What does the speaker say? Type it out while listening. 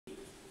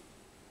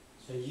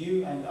So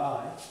you and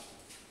I,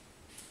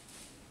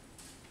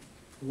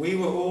 we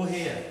were all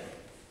here.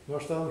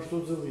 Nós estávamos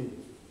todos ali.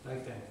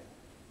 Like that.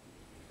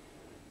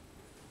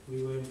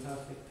 We were in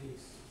perfect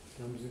peace.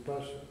 Estávamos em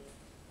paz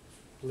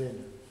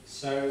plena.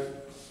 So,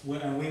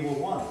 and we were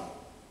one.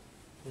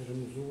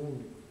 Éramos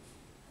único.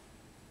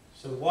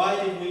 So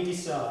why did we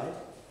decide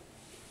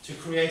to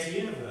create a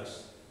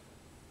universe?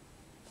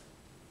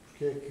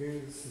 Porque é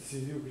que se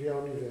decidiu criar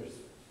o universo?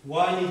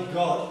 Why did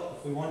God,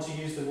 if we want to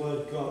use the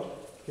word God,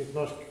 Porque é que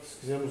nós, se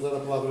quisermos usar a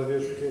palavra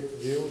Deus, porque é que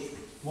Deus,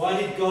 why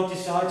did God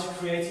decide to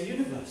create a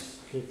universe?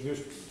 porque é que Deus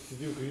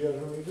decidiu criar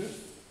o universo?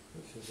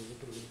 Essa é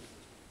a pergunta.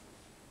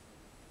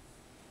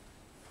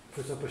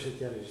 Foi só para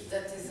chatear a gente.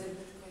 That is a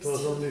good Estou a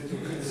question. usar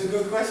tudo. It's a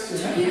good question,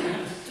 eh?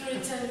 Yeah. To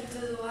return to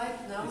the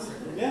light now.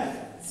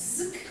 Yeah.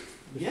 Zzz.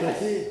 Mas para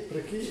quê?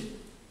 Para quê?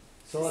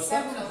 Só lá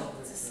está. Central.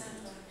 It's a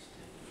central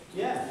actually.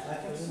 Yeah, I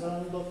think Mas so.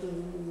 não dá nota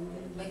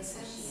de... Makes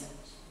sense.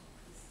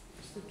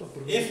 Isto é tão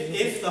pergunta.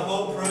 If the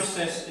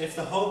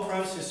whole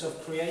process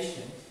of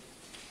creation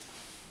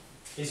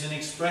is an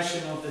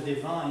expression of the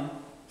divine,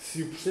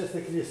 Se o processo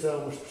da criação é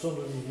uma expressão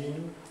do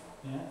divino,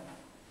 yeah,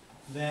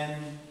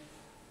 then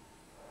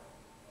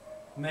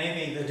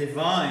maybe the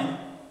divine,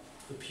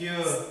 the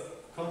pure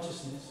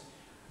consciousness,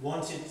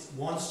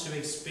 wants to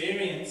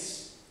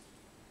experience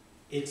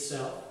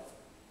itself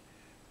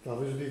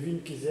talvez o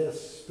divino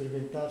quisesse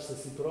experimentar-se a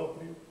si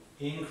próprio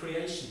in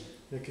creation,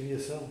 na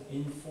criação,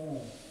 in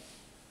form,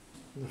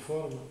 na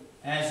forma,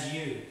 as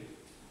you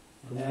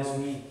and como as nós,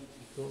 me.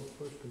 então,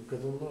 pois, como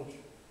cada um de nós.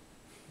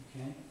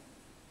 Okay.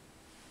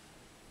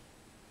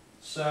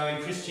 So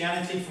in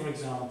Christianity, for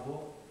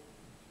example,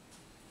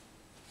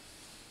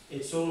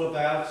 it's all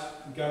about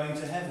going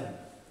to heaven.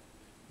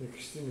 No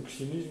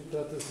cristianismo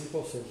trata-se de ir para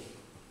o céu.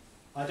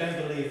 I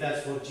don't believe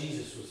that's what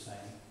Jesus was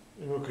saying,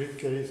 Eu não acredito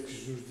que era isso que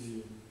Jesus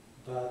dizia.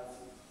 but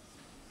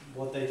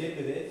what they did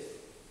with it,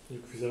 E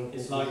o que fizeram com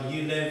it's o like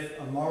you live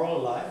a moral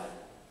life,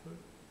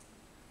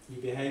 you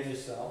behave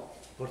yourself,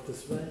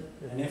 porta-se bem,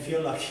 and if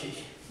you're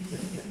lucky,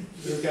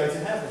 you'll go to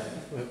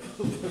heaven. vai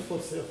para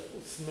o céu.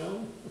 Se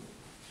não,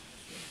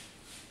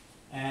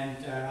 And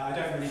I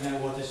don't really know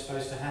what is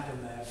supposed to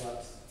happen there,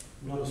 but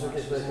não not sei o que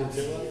é much que vai is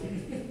acontecer lá.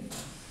 happening.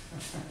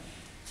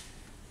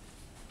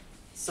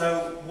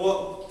 So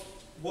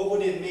what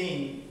would it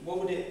mean? What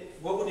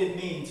would it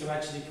mean to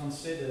actually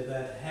consider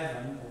that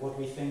heaven, or what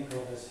we think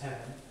of as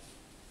heaven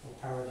or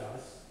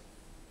paradise,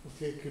 O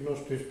que é que nós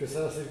podemos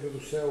pensar acerca do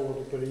céu ou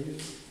do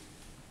paraíso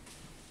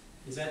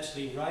is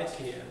actually right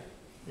here,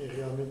 é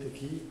realmente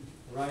aqui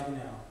right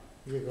now,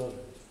 e agora,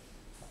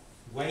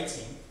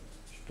 waiting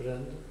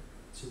esperando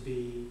to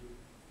be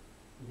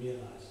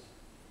realized.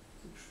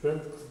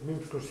 que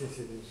tomemos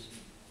consciência disso.